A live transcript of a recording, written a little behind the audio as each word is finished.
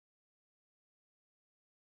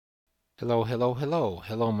Hello, hello, hello.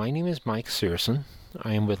 Hello, my name is Mike Searson.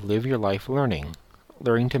 I am with Live Your Life Learning,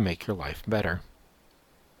 learning to make your life better.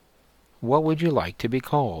 What would you like to be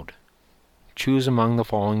called? Choose among the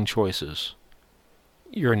following choices.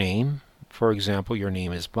 Your name, for example, your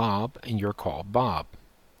name is Bob and you're called Bob.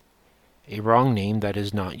 A wrong name that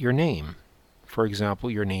is not your name. For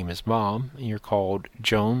example, your name is Bob and you're called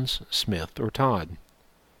Jones, Smith, or Todd.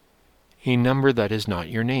 A number that is not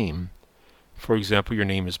your name. For example, your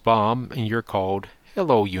name is Bob and you're called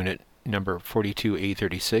Hello Unit number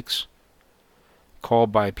 42A36.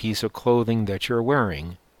 Called by a piece of clothing that you're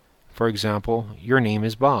wearing. For example, your name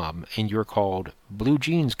is Bob and you're called Blue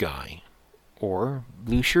Jeans Guy, or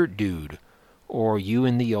Blue Shirt Dude, or You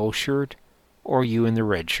in the Yellow Shirt, or You in the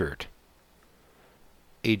Red Shirt.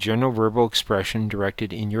 A general verbal expression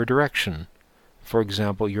directed in your direction. For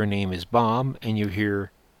example, your name is Bob and you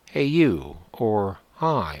hear Hey you, or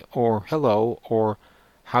Hi, or Hello, or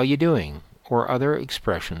How you doing, or other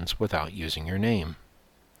expressions without using your name.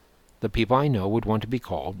 The people I know would want to be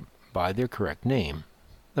called by their correct name,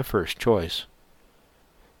 the first choice.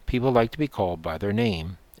 People like to be called by their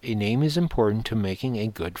name. A name is important to making a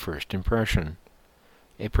good first impression.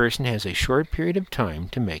 A person has a short period of time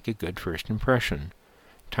to make a good first impression.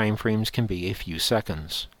 Time frames can be a few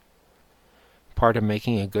seconds. Part of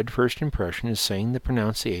making a good first impression is saying the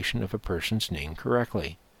pronunciation of a person's name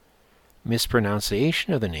correctly.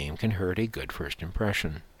 Mispronunciation of the name can hurt a good first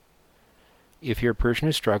impression. If you're a person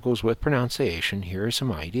who struggles with pronunciation, here are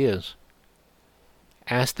some ideas.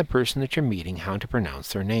 Ask the person that you're meeting how to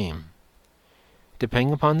pronounce their name.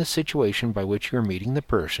 Depending upon the situation by which you are meeting the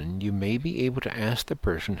person, you may be able to ask the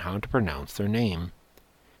person how to pronounce their name.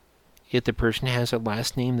 If the person has a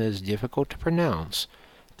last name that is difficult to pronounce,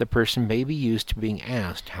 the person may be used to being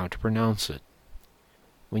asked how to pronounce it.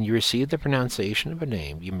 When you receive the pronunciation of a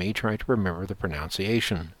name, you may try to remember the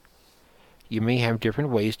pronunciation. You may have different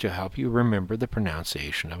ways to help you remember the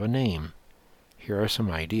pronunciation of a name. Here are some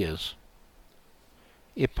ideas.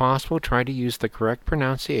 If possible, try to use the correct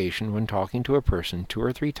pronunciation when talking to a person 2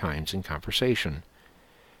 or 3 times in conversation.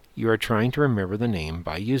 You are trying to remember the name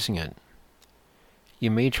by using it. You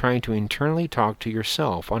may try to internally talk to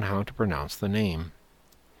yourself on how to pronounce the name.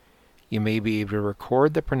 You may be able to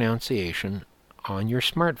record the pronunciation on your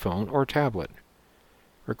smartphone or tablet.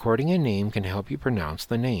 Recording a name can help you pronounce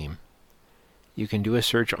the name. You can do a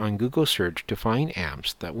search on Google Search to find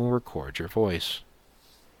apps that will record your voice.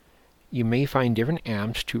 You may find different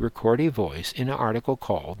apps to record a voice in an article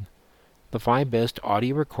called The 5 Best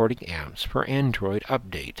Audio Recording Apps for Android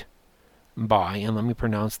Update by, and let me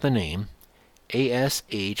pronounce the name,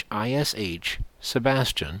 ASHISH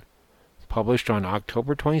Sebastian, published on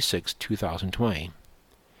October 26, 2020.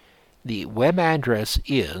 The web address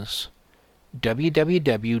is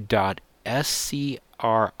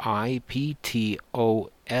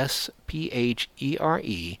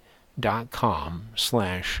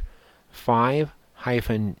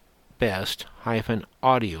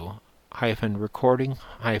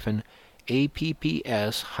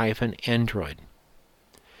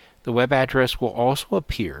The web address will also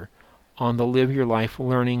appear on the Live Your Life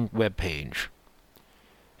Learning webpage.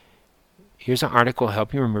 Here's an article to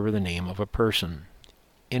help you remember the name of a person.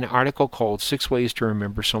 In an article called 6 Ways to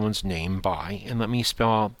Remember Someone's Name by, and let me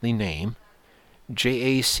spell out the name,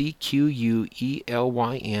 Jacqueline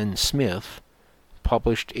Smith,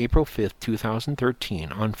 published April 5,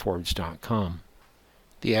 2013 on Forbes.com.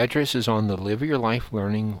 The address is on the Live Your Life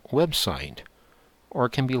Learning website, or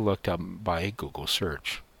can be looked up by a Google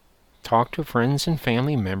search. Talk to friends and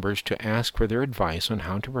family members to ask for their advice on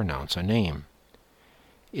how to pronounce a name.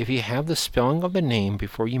 If you have the spelling of the name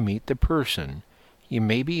before you meet the person, you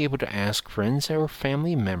may be able to ask friends or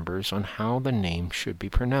family members on how the name should be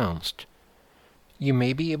pronounced. You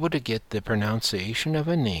may be able to get the pronunciation of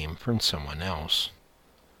a name from someone else.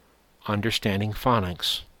 Understanding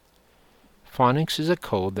phonics. Phonics is a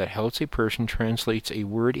code that helps a person translate a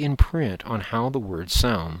word in print on how the word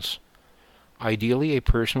sounds. Ideally, a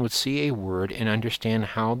person would see a word and understand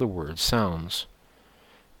how the word sounds.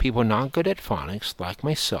 People not good at phonics, like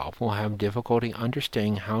myself, will have difficulty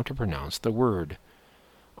understanding how to pronounce the word.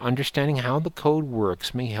 Understanding how the code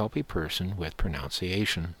works may help a person with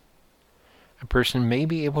pronunciation. A person may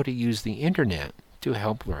be able to use the internet to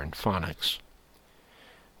help learn phonics.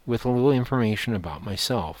 With a little information about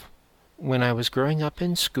myself. When I was growing up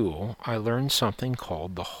in school, I learned something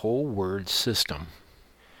called the whole word system.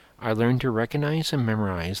 I learned to recognize and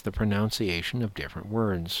memorize the pronunciation of different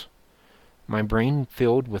words. My brain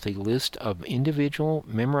filled with a list of individual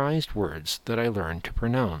memorized words that I learned to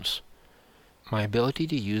pronounce. My ability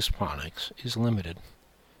to use phonics is limited.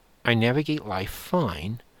 I navigate life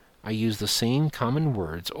fine, I use the same common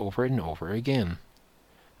words over and over again.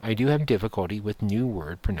 I do have difficulty with new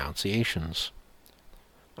word pronunciations.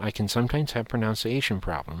 I can sometimes have pronunciation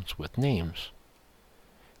problems with names.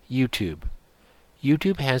 YouTube.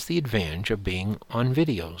 YouTube has the advantage of being on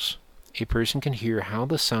videos. A person can hear how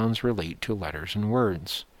the sounds relate to letters and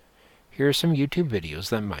words. Here are some YouTube videos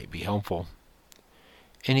that might be helpful.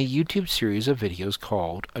 In a YouTube series of videos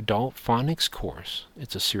called Adult Phonics Course,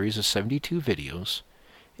 it's a series of 72 videos,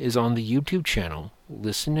 is on the YouTube channel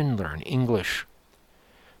Listen and Learn English.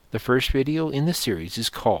 The first video in the series is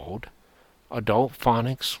called Adult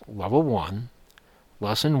Phonics Level 1,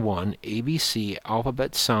 Lesson 1 ABC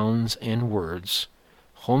Alphabet Sounds and Words,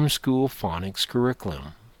 Homeschool Phonics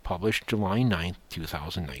Curriculum, published July 9,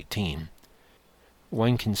 2019.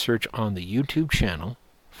 One can search on the YouTube channel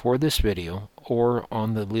for this video or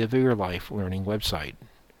on the Live Your Life Learning website.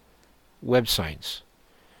 Websites.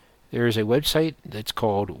 There is a website that's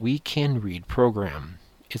called We Can Read Program.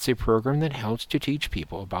 It's a program that helps to teach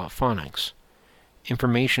people about phonics.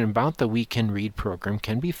 Information about the We Can Read program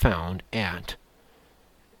can be found at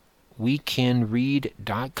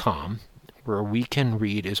wecanread.com, where We Can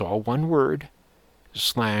Read is all one word,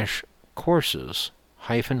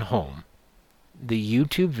 /courses-home. The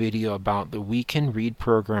YouTube video about the We Can Read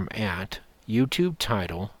program at YouTube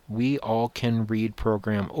title We All Can Read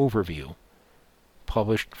Program Overview,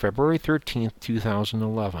 published February 13,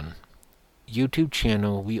 2011. YouTube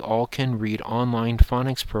channel We All Can Read Online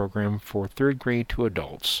Phonics Program for 3rd grade to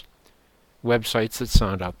adults. Websites that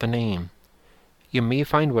sound out the name. You may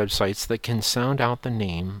find websites that can sound out the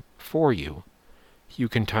name for you. You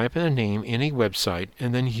can type in a name in a website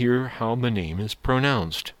and then hear how the name is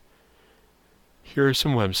pronounced. Here are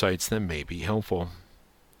some websites that may be helpful.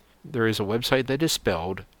 There is a website that is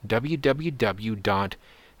spelled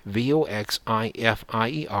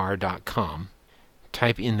www.voxifier.com.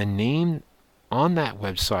 Type in the name on that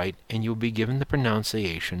website and you'll be given the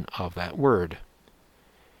pronunciation of that word.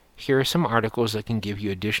 Here are some articles that can give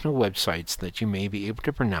you additional websites that you may be able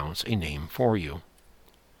to pronounce a name for you.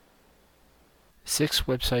 6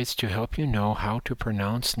 websites to help you know how to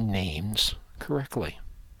pronounce names correctly.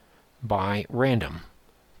 By Random,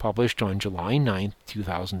 published on July 9,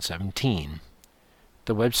 2017.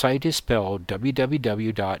 The website is spelled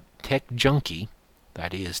www.techjunkie,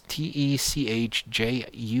 that is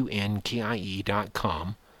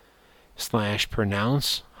techjunkie.com,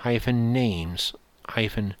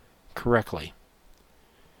 /pronounce-names-correctly.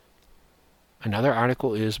 Another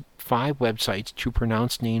article is 5 websites to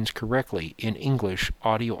pronounce names correctly in English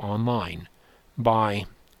audio online by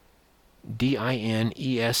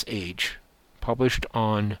DINESH, published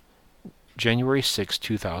on January 6,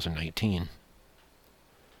 2019.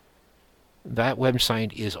 That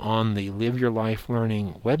website is on the Live Your Life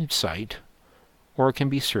Learning website, or it can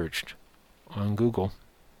be searched on Google.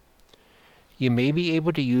 You may be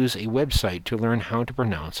able to use a website to learn how to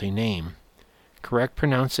pronounce a name. Correct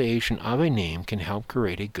pronunciation of a name can help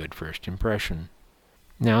create a good first impression.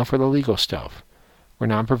 Now for the legal stuff. We're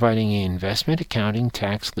not providing any investment, accounting,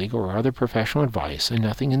 tax, legal, or other professional advice, and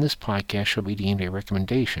nothing in this podcast shall be deemed a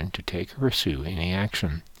recommendation to take or pursue any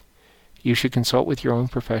action. You should consult with your own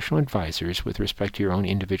professional advisors with respect to your own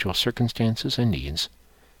individual circumstances and needs.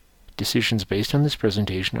 Decisions based on this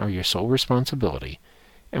presentation are your sole responsibility,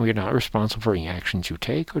 and we are not responsible for any actions you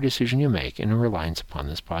take or decision you make in reliance upon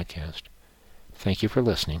this podcast. Thank you for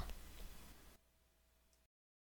listening.